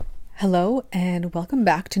Hello, and welcome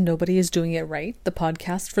back to Nobody is Doing It Right, the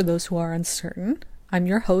podcast for those who are uncertain. I'm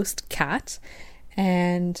your host, Kat,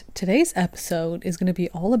 and today's episode is going to be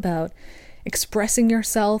all about expressing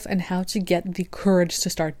yourself and how to get the courage to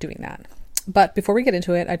start doing that. But before we get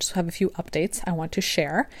into it, I just have a few updates I want to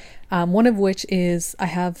share. One of which is I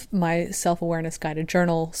have my self-awareness guided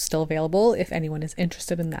journal still available if anyone is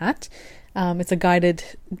interested in that. It's a guided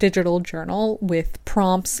digital journal with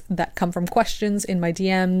prompts that come from questions in my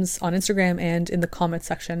DMs on Instagram and in the comment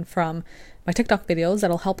section from my TikTok videos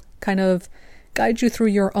that'll help kind of guide you through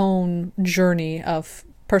your own journey of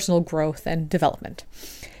personal growth and development.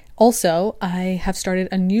 Also, I have started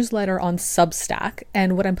a newsletter on Substack,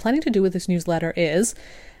 and what I'm planning to do with this newsletter is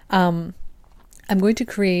I'm going to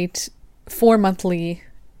create 4 monthly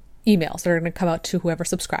emails that are going to come out to whoever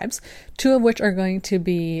subscribes, 2 of which are going to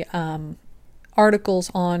be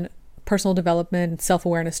articles on personal development and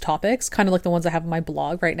self-awareness topics, kind of like the ones I have on my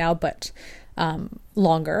blog right now, but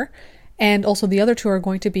longer. And also the other 2 are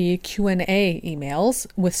going to be Q&A emails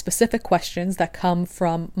with specific questions that come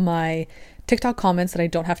from my TikTok comments that I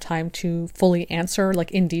don't have time to fully answer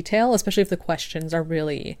like in detail, especially if the questions are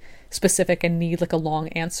really specific and need like a long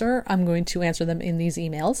answer. I'm going to answer them in these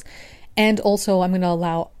emails. And also I'm going to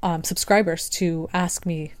allow subscribers to ask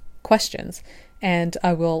me questions, and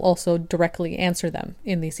I will also directly answer them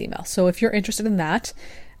in these emails. So if you're interested in that,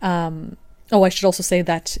 I should also say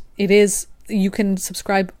that you can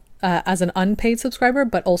subscribe as an unpaid subscriber,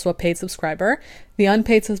 but also a paid subscriber. The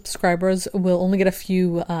unpaid subscribers will only get a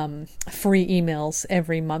few free emails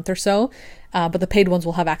every month or so, but the paid ones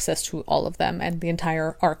will have access to all of them and the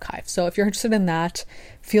entire archive. So if you're interested in that,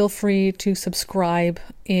 feel free to subscribe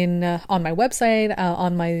on my website,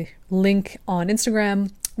 on my link on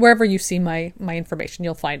Instagram, wherever you see my information,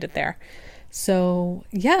 you'll find it there. So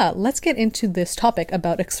yeah, let's get into this topic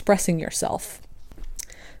about expressing yourself.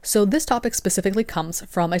 So this topic specifically comes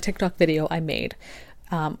from a TikTok video I made.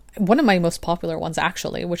 One of my most popular ones,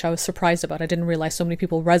 actually, which I was surprised about. I didn't realize so many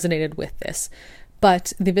people resonated with this.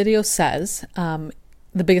 But the video says,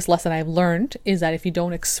 the biggest lesson I've learned is that if you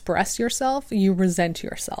don't express yourself, you resent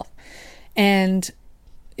yourself. And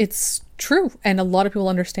it's true. And a lot of people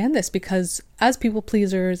understand this because as people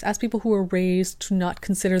pleasers, as people who are raised to not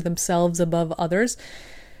consider themselves above others,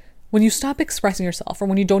 when you stop expressing yourself, or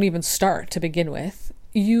when you don't even start to begin with,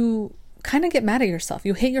 you kind of get mad at yourself.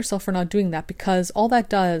 You hate yourself for not doing that, because all that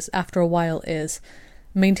does after a while is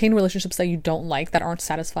maintain relationships that you don't like, that aren't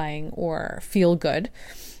satisfying or feel good.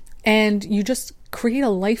 And you just create a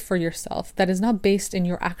life for yourself that is not based in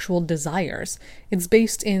your actual desires. It's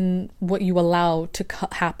based in what you allow to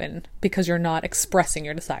happen because you're not expressing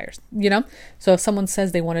your desires, So if someone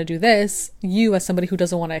says they want to do this, you, as somebody who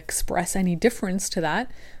doesn't want to express any difference to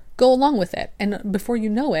that, go along with it. And before you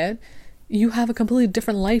know it, you have a completely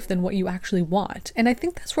different life than what you actually want. And I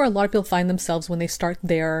think that's where a lot of people find themselves when they start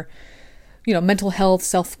their, mental health,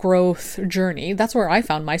 self-growth journey. That's where I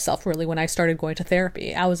found myself really when I started going to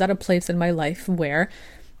therapy. I was at a place in my life where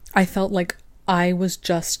I felt like I was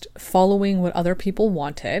just following what other people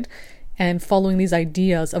wanted and following these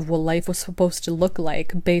ideas of what life was supposed to look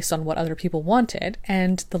like based on what other people wanted.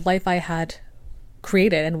 And the life I had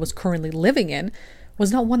created and was currently living in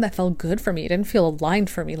was not one that felt good for me. It didn't feel aligned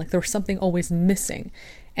for me. Like there was something always missing.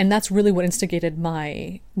 And that's really what instigated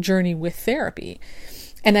my journey with therapy.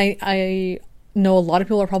 And I know a lot of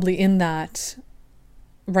people are probably in that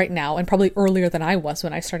right now, and probably earlier than I was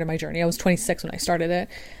when I started my journey. I was 26 when I started it.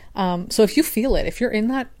 So if you feel it, if you're in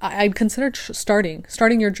that, I'd consider starting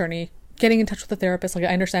your journey, getting in touch with a therapist. Like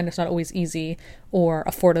I understand it's not always easy or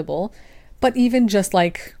affordable, but even just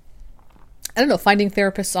like, I don't know, finding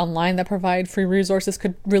therapists online that provide free resources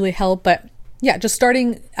could really help. But yeah, just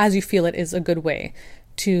starting as you feel it is a good way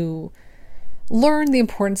to learn the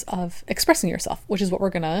importance of expressing yourself, which is what we're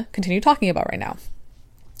going to continue talking about right now.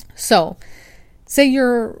 So say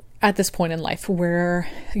you're at this point in life where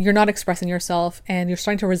you're not expressing yourself and you're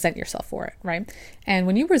starting to resent yourself for it, right? And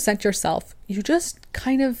when you resent yourself, you just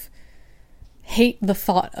kind of hate the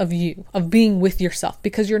thought of being with yourself,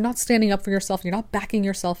 because you're not standing up for yourself. You're not backing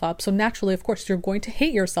yourself up. So naturally, of course, you're going to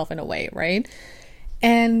hate yourself in a way, right?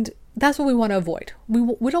 And that's what we want to avoid.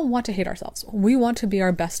 We don't want to hate ourselves. We want to be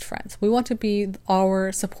our best friends. We want to be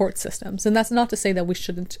our support systems. And that's not to say that we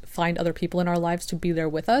shouldn't find other people in our lives to be there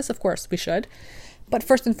with us. Of course, we should. But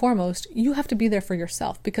first and foremost, you have to be there for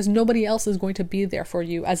yourself, because nobody else is going to be there for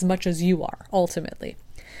you as much as you are, ultimately.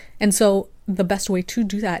 And so the best way to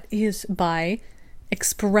do that is by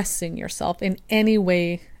expressing yourself in any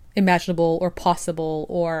way imaginable or possible,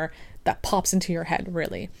 or that pops into your head,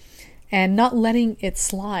 really. And not letting it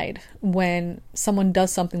slide when someone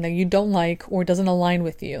does something that you don't like or doesn't align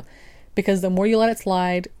with you. Because the more you let it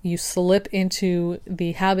slide, you slip into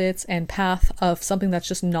the habits and path of something that's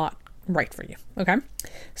just not right for you. Okay.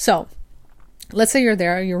 So let's say you're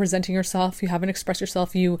there, you're resenting yourself, you haven't expressed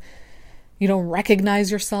yourself, you don't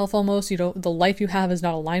recognize yourself almost, the life you have is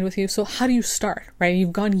not aligned with you. So how do you start, right?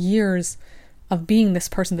 You've gone years of being this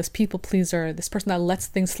person, this people pleaser, this person that lets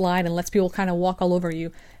things slide and lets people kind of walk all over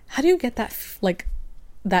you. How do you get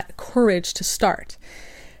that courage to start?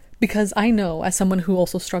 Because I know, as someone who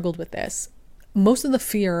also struggled with this, most of the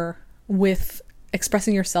fear with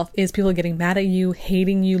expressing yourself is people getting mad at you,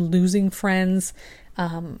 hating you, losing friends,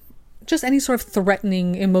 just any sort of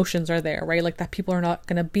threatening emotions are there, right? Like that people are not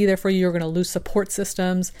going to be there for you, you're going to lose support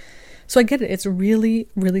systems. So I get it. It's really,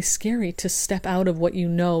 really scary to step out of what you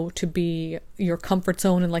know to be your comfort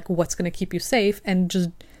zone and like what's going to keep you safe, and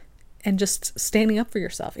just standing up for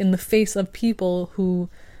yourself in the face of people who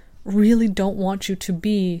really don't want you to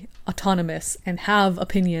be autonomous and have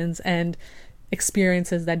opinions and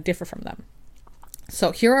experiences that differ from them.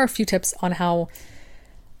 So here are a few tips on how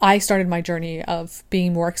I started my journey of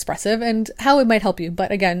being more expressive and how it might help you.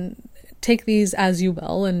 But again, take these as you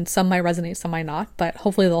will, and some might resonate, some might not, but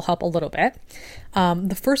hopefully they'll help a little bit.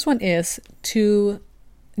 The first one is to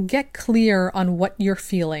get clear on what you're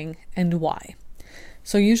feeling and why.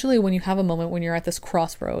 So usually when you have a moment when you're at this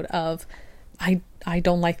crossroad of, I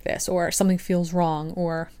don't like this, or something feels wrong,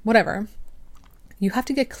 or whatever, you have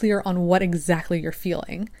to get clear on what exactly you're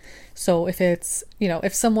feeling. So if it's,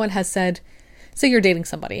 if someone has said, say you're dating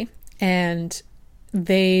somebody and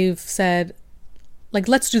they've said, like,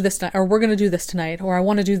 let's do this tonight, or we're going to do this tonight, or I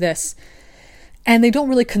want to do this, and they don't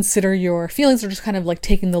really consider your feelings, they're just kind of like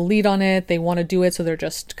taking the lead on it, they want to do it, so they're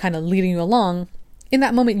just kind of leading you along. In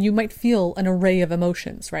that moment, you might feel an array of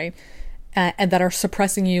emotions, right? And that are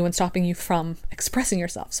suppressing you and stopping you from expressing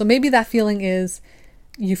yourself. So maybe that feeling is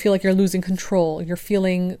you feel like you're losing control. You're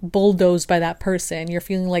feeling bulldozed by that person. You're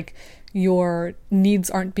feeling like your needs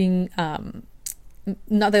aren't being,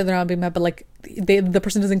 not that they're not being met, but like the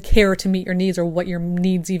person doesn't care to meet your needs or what your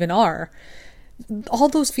needs even are. All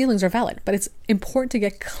those feelings are valid, but it's important to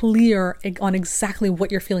get clear on exactly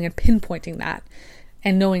what you're feeling and pinpointing that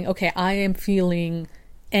and knowing, okay, I am feeling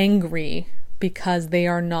angry because they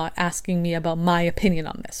are not asking me about my opinion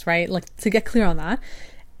on this, right? Like, to get clear on that.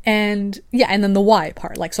 And yeah, and then the why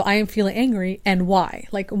part. Like, so I am feeling angry, and why?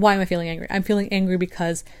 Like, why am I feeling angry? I'm feeling angry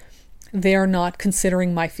because they're not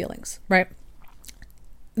considering my feelings, right?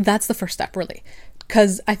 That's the first step, really.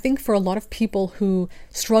 Because I think for a lot of people who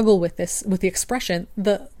struggle with this, with the expression,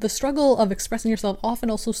 the struggle of expressing yourself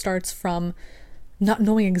often also starts from not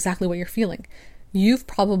knowing exactly what you're feeling. You've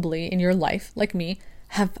probably, in your life, like me,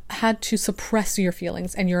 have had to suppress your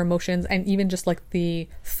feelings and your emotions and even just like the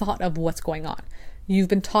thought of what's going on. You've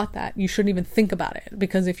been taught that you shouldn't even think about it,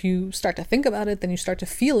 because if you start to think about it, then you start to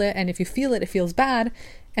feel it, and if you feel it, it feels bad,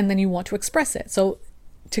 and then you want to express it. So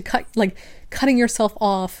to cutting yourself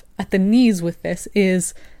off at the knees with this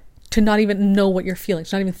is to not even know what you're feeling,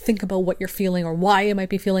 to not even think about what you're feeling or why you might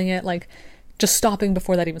be feeling it, like just stopping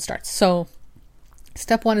before that even starts. So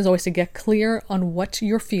step one is always to get clear on what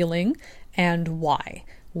you're feeling and why.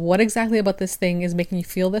 What exactly about this thing is making you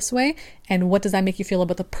feel this way, and what does that make you feel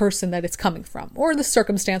about the person that it's coming from, or the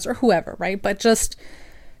circumstance, or whoever, right? But just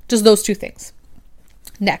those two things.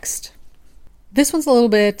 Next, this one's a little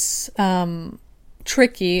bit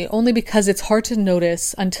tricky, only because it's hard to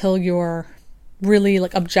notice until you're really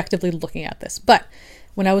like objectively looking at this. But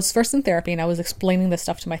when I was first in therapy and I was explaining this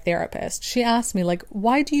stuff to my therapist, she asked me, like,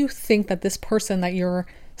 why do you think that this person that you're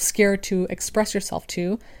scared to express yourself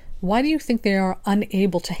to, why do you think they are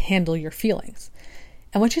unable to handle your feelings?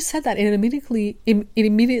 And when she said that, it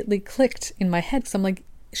immediately clicked in my head. So I'm like,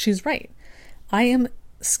 she's right. I am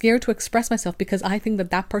scared to express myself because I think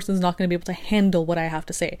that person's not going to be able to handle what I have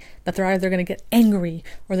to say. That they're either going to get angry,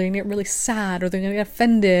 or they're going to get really sad, or they're going to get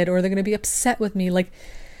offended, or they're going to be upset with me. Like,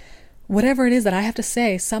 whatever it is that I have to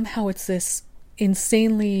say, somehow it's this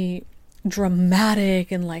insanely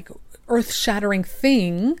dramatic and like earth-shattering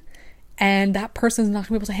thing, and that person's not going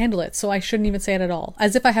to be able to handle it. So I shouldn't even say it at all.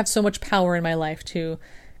 As if I have so much power in my life to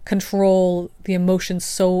control the emotions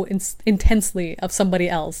so intensely of somebody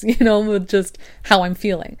else, with just how I'm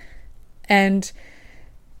feeling. And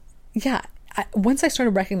yeah, once I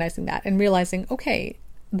started recognizing that and realizing, okay,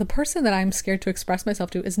 the person that I'm scared to express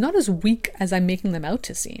myself to is not as weak as I'm making them out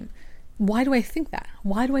to seem. Why do I think that?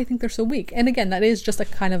 Why do I think they're so weak? And again, that is just a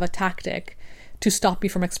kind of a tactic to stop you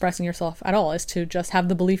from expressing yourself at all, is to just have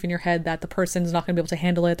the belief in your head that the person's not going to be able to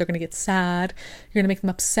handle it. They're going to get sad. You're going to make them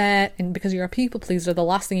upset. And because you're a people pleaser, the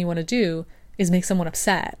last thing you want to do is make someone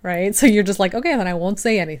upset, right? So you're just like, okay, then I won't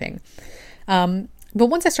say anything. But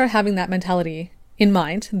once I started having that mentality in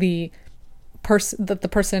mind the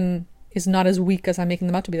person is not as weak as I'm making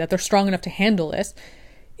them out to be, that they're strong enough to handle this,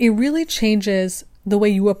 it really changes the way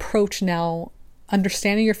you approach now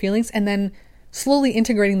understanding your feelings and then slowly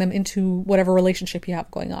integrating them into whatever relationship you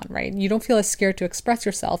have going on, right? You don't feel as scared to express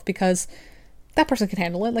yourself because that person can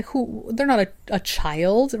handle it. Like, they're not a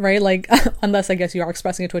child, right? Like, unless I guess you are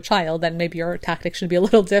expressing it to a child, then maybe your tactic should be a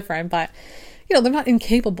little different, but they're not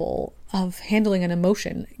incapable of handling an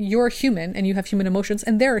emotion. You're human and you have human emotions,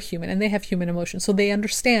 and they're a human and they have human emotions. So they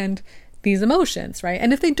understand these emotions, right?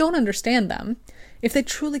 And if they don't understand them, if they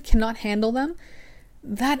truly cannot handle them,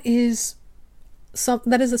 that is a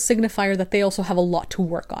signifier that they also have a lot to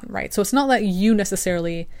work on, right? So it's not that you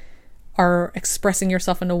necessarily are expressing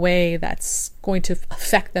yourself in a way that's going to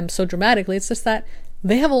affect them so dramatically. It's just that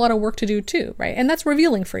they have a lot of work to do too, right? And that's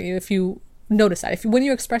revealing for you if you notice that. When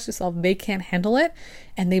you express yourself, they can't handle it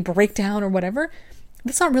and they break down or whatever,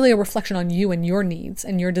 that's not really a reflection on you and your needs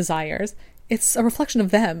and your desires. It's a reflection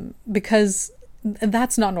of them, because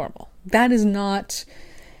that's not normal. That is not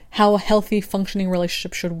how a healthy functioning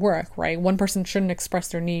relationship should work, right? One person shouldn't express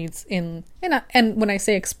their needs and when I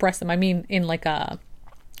say express them, I mean in like a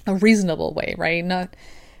reasonable way, right? Not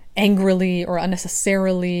angrily or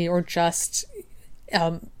unnecessarily or just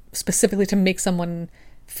specifically to make someone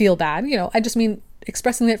feel bad. I just mean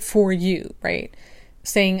expressing it for you, right?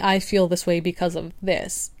 Saying, I feel this way because of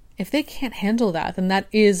this. If they can't handle that, then that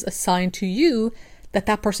is a sign to you that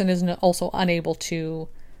that person is also unable to,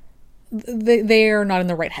 they are not in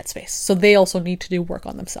the right headspace. So they also need to do work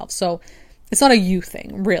on themselves. So it's not a you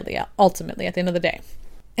thing, really, ultimately, at the end of the day.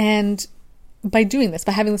 And by doing this,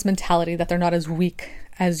 by having this mentality that they're not as weak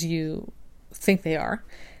as you think they are,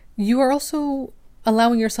 you are also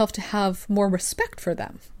allowing yourself to have more respect for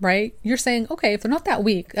them, right? You're saying, okay, if they're not that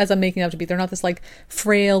weak as I'm making out to be, they're not this like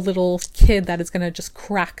frail little kid that is going to just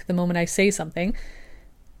crack the moment I say something,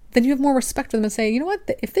 then you have more respect for them and say, you know what,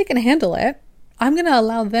 if they can handle it, I'm going to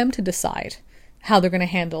allow them to decide how they're going to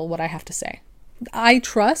handle what I have to say. I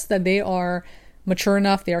trust that they are mature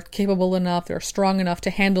enough, they are capable enough, they're strong enough to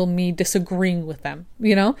handle me disagreeing with them,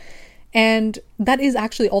 And that is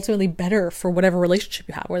actually ultimately better for whatever relationship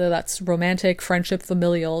you have, whether that's romantic, friendship,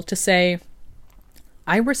 familial, to say,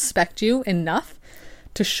 I respect you enough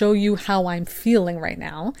to show you how I'm feeling right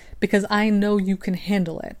now because I know you can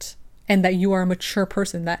handle it and that you are a mature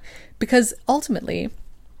person. Because ultimately,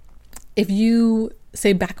 if you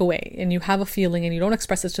say back away and you have a feeling and you don't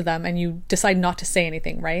express it to them and you decide not to say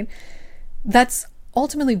anything, right? That's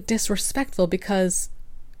ultimately disrespectful because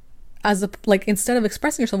instead of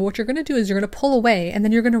expressing yourself, what you're going to do is you're going to pull away and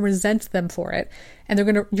then you're going to resent them for it. And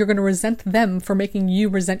you're going to resent them for making you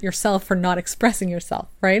resent yourself for not expressing yourself,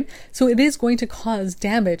 right? So it is going to cause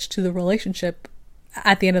damage to the relationship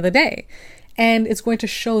at the end of the day. And it's going to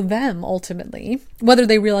show them ultimately, whether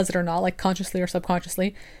they realize it or not, like consciously or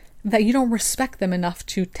subconsciously, that you don't respect them enough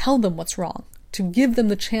to tell them what's wrong, to give them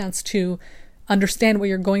the chance to understand what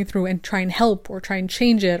you're going through and try and help or try and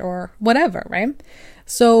change it or whatever, right?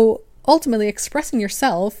 So ultimately, expressing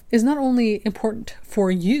yourself is not only important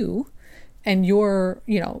for you and your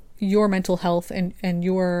mental health and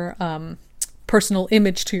your personal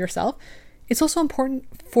image to yourself, it's also important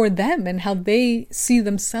for them and how they see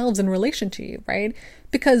themselves in relation to you, right?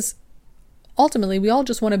 Because ultimately, we all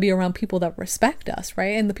just want to be around people that respect us,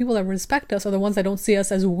 right? And the people that respect us are the ones that don't see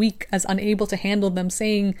us as weak, as unable to handle them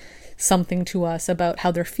saying something to us about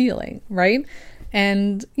how they're feeling, right?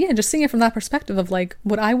 And yeah, just seeing it from that perspective of like,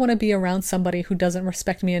 would I want to be around somebody who doesn't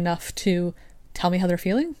respect me enough to tell me how they're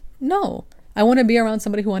feeling? No. I want to be around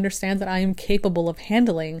somebody who understands that I am capable of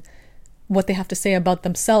handling what they have to say about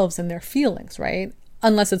themselves and their feelings, right?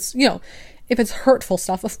 Unless it's, if it's hurtful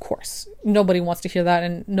stuff, of course, nobody wants to hear that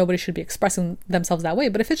and nobody should be expressing themselves that way.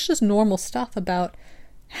 But if it's just normal stuff about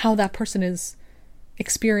how that person is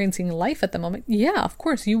experiencing life at the moment, yeah, of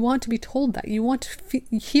course, you want to be told that. You want to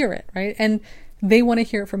hear it, right? And they want to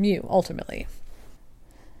hear it from you, ultimately.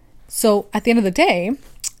 So at the end of the day,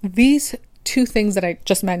 these two things that I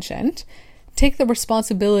just mentioned take the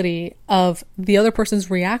responsibility of the other person's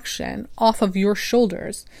reaction off of your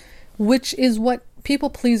shoulders, which is what people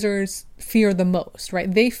pleasers fear the most,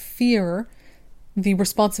 right? They fear the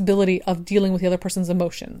responsibility of dealing with the other person's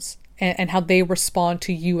emotions and how they respond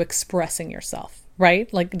to you expressing yourself,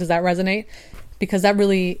 right? Like, does that resonate? Because that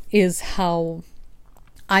really is how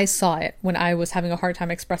I saw it when I was having a hard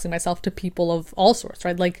time expressing myself to people of all sorts,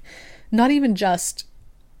 right? Like, not even just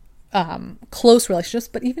close relationships,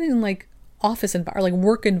 but even in like office environment, like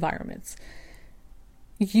work environments.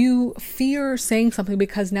 you fear saying something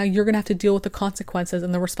because now you're going to have to deal with the consequences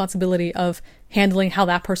and the responsibility of handling how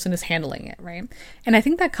that person is handling it, right? And I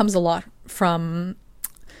think that comes a lot from,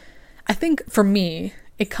 I think for me,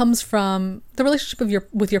 it comes from the relationship of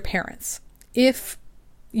with your parents. If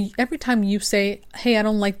every time you say, hey, I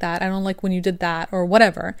don't like that, I don't like when you did that, or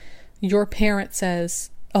whatever, your parent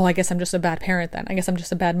says, oh, I guess I'm just a bad parent then. I guess I'm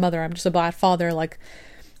just a bad mother. I'm just a bad father. Like,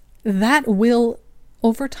 that will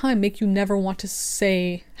over time make you never want to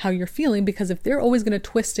say how you're feeling, because if they're always going to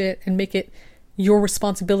twist it and make it your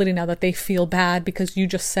responsibility now that they feel bad because you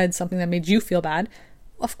just said something that made you feel bad,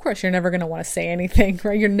 of course you're never going to want to say anything,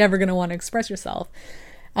 right? You're never going to want to express yourself.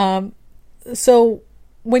 So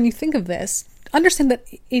when you think of this, understand that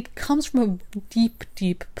it comes from a deep,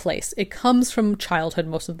 deep place. It comes from childhood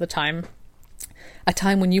most of the time, a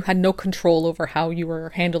time when you had no control over how you were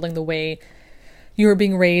handling the way you were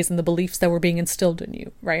being raised and the beliefs that were being instilled in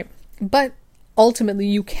you, right? But ultimately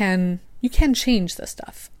you can change this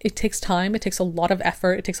stuff. It takes time, it takes a lot of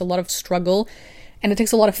effort, it takes a lot of struggle, and it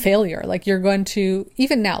takes a lot of failure. Like, you're going to,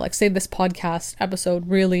 even now, like say this podcast episode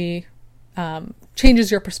really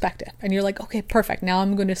changes your perspective and you're like, okay, perfect. Now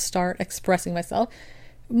I'm going to start expressing myself.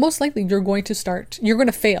 Most likely you're going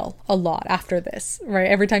to fail a lot after this, right?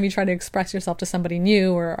 Every time you try to express yourself to somebody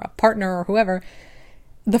new or a partner or whoever,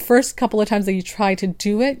 the first couple of times that you try to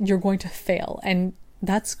do it, you're going to fail. And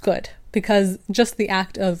that's good, because just the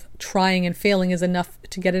act of trying and failing is enough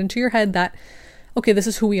to get it into your head that, okay, this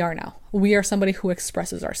is who we are now. We are somebody who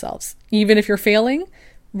expresses ourselves. Even if you're failing,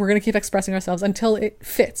 we're going to keep expressing ourselves until it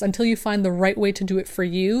fits, until you find the right way to do it for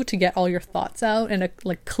you, to get all your thoughts out in a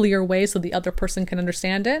clear way so the other person can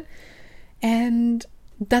understand it. And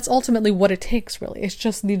that's ultimately what it takes, really. It's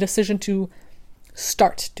just the decision to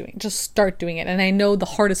start doing it. And I know the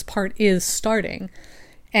hardest part is starting,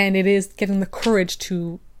 and it is getting the courage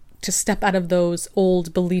to step out of those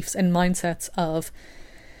old beliefs and mindsets of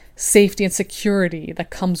safety and security that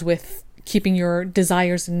comes with keeping your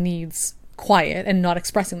desires and needs quiet and not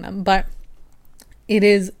expressing them. But it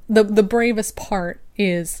is the bravest part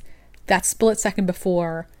is that split second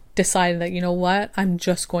before deciding that, you know what, I'm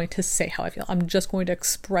just going to say how I feel. I'm just going to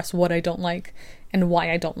express what I don't like and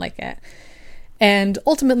why I don't like it. And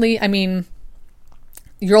ultimately, I mean,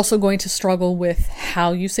 you're also going to struggle with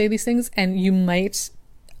how you say these things, and you might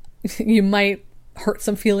hurt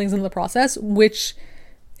some feelings in the process, which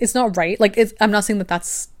is not right. Like, I'm not saying that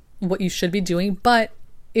that's what you should be doing, but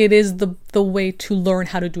it is the way to learn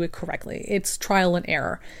how to do it correctly. It's trial and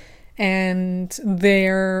error. And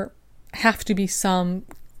there have to be some,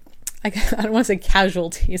 I don't want to say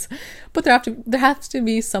casualties, but there have to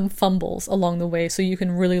be some fumbles along the way so you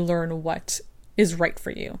can really learn what is right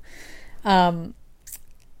for you. Yeah,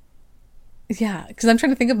 because I'm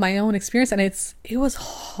trying to think of my own experience, and it was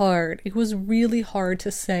hard. It was really hard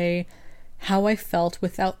to say how I felt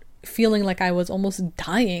without feeling like I was almost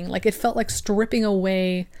dying. Like, it felt like stripping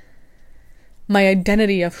away my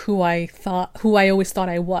identity of who I always thought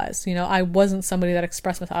I was. You know, I wasn't somebody that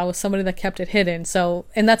expressed myself. I was somebody that kept it hidden. So,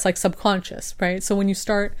 and that's like subconscious, right? So when you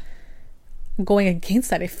start going against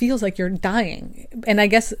that, it feels like you're dying. And I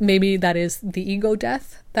guess maybe that is the ego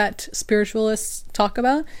death that spiritualists talk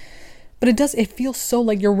about. But it feels so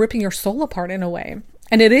like you're ripping your soul apart in a way.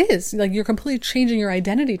 And it is, like, you're completely changing your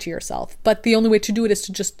identity to yourself. But the only way to do it is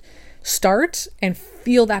to just start and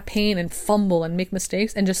feel that pain and fumble and make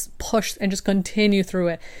mistakes and just push and just continue through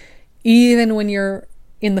it, even when you're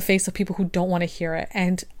in the face of people who don't want to hear it.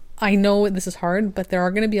 And I know this is hard, but there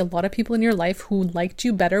are going to be a lot of people in your life who liked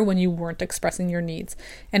you better when you weren't expressing your needs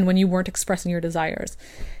and when you weren't expressing your desires.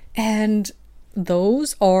 And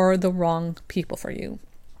those are the wrong people for you.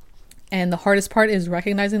 And the hardest part is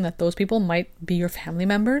recognizing that those people might be your family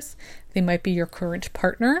members. They might be your current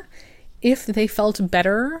partner. If they felt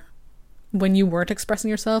better when you weren't expressing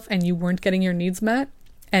yourself and you weren't getting your needs met,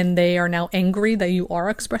 and they are now angry that you are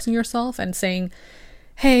expressing yourself and saying,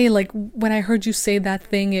 hey, like, when I heard you say that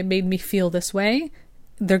thing, it made me feel this way.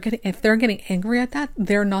 If they're getting angry at that,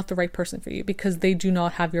 they're not the right person for you, because they do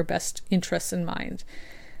not have your best interests in mind.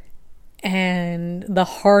 And the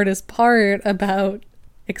hardest part about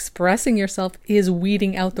expressing yourself is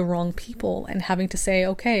weeding out the wrong people and having to say,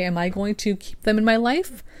 okay, am I going to keep them in my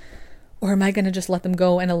life, or am I going to just let them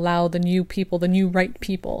go and allow the new people, the new right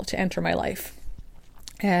people, to enter my life?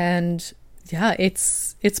 And yeah,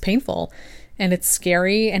 it's painful and it's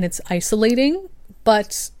scary and it's isolating,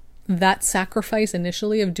 but that sacrifice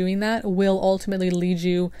initially of doing that will ultimately lead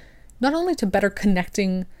you not only to better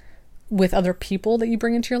connecting with other people that you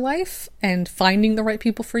bring into your life and finding the right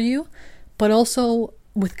people for you, but also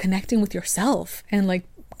with connecting with yourself and like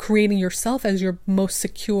creating yourself as your most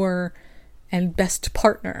secure and best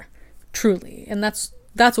partner, truly. And that's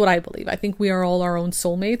what I believe. I think we are all our own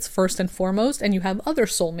soulmates first and foremost, and you have other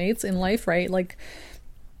soulmates in life, right? Like,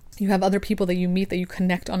 you have other people that you meet that you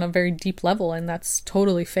connect on a very deep level, and that's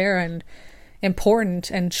totally fair and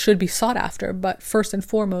important and should be sought after. But first and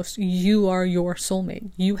foremost, you are your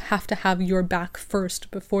soulmate. You have to have your back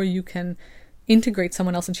first before you can integrate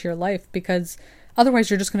someone else into your life, because otherwise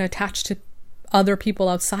you're just going to attach to other people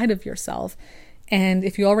outside of yourself. And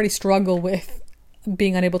if you already struggle with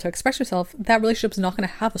being unable to express yourself, that relationship is not going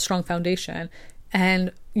to have a strong foundation,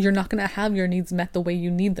 and you're not going to have your needs met the way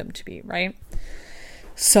you need them to be, right?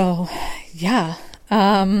 So yeah,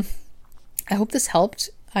 I hope this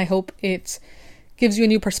helped. I hope it gives you a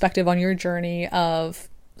new perspective on your journey of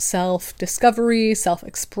self-discovery,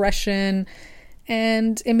 self-expression,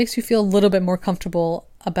 and it makes you feel a little bit more comfortable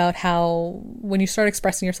about how when you start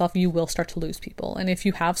expressing yourself, you will start to lose people. And if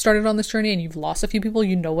you have started on this journey and you've lost a few people,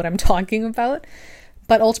 you know what I'm talking about.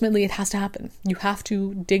 But ultimately, it has to happen. You have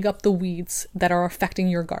to dig up the weeds that are affecting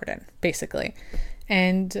your garden, basically.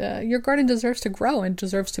 And your garden deserves to grow and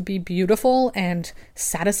deserves to be beautiful and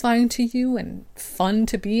satisfying to you and fun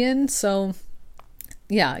to be in. So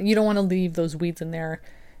yeah, you don't want to leave those weeds in there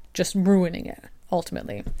just ruining it,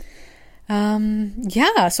 ultimately.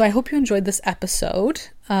 So I hope you enjoyed this episode.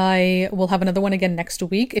 I will have another one again next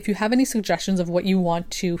week. If you have any suggestions of what you want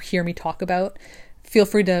to hear me talk about, feel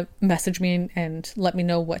free to message me and let me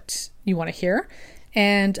know what you want to hear.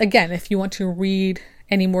 And again, if you want to read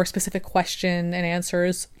any more specific question and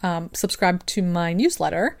answers, subscribe to my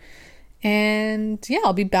newsletter. And yeah,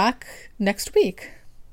 I'll be back next week.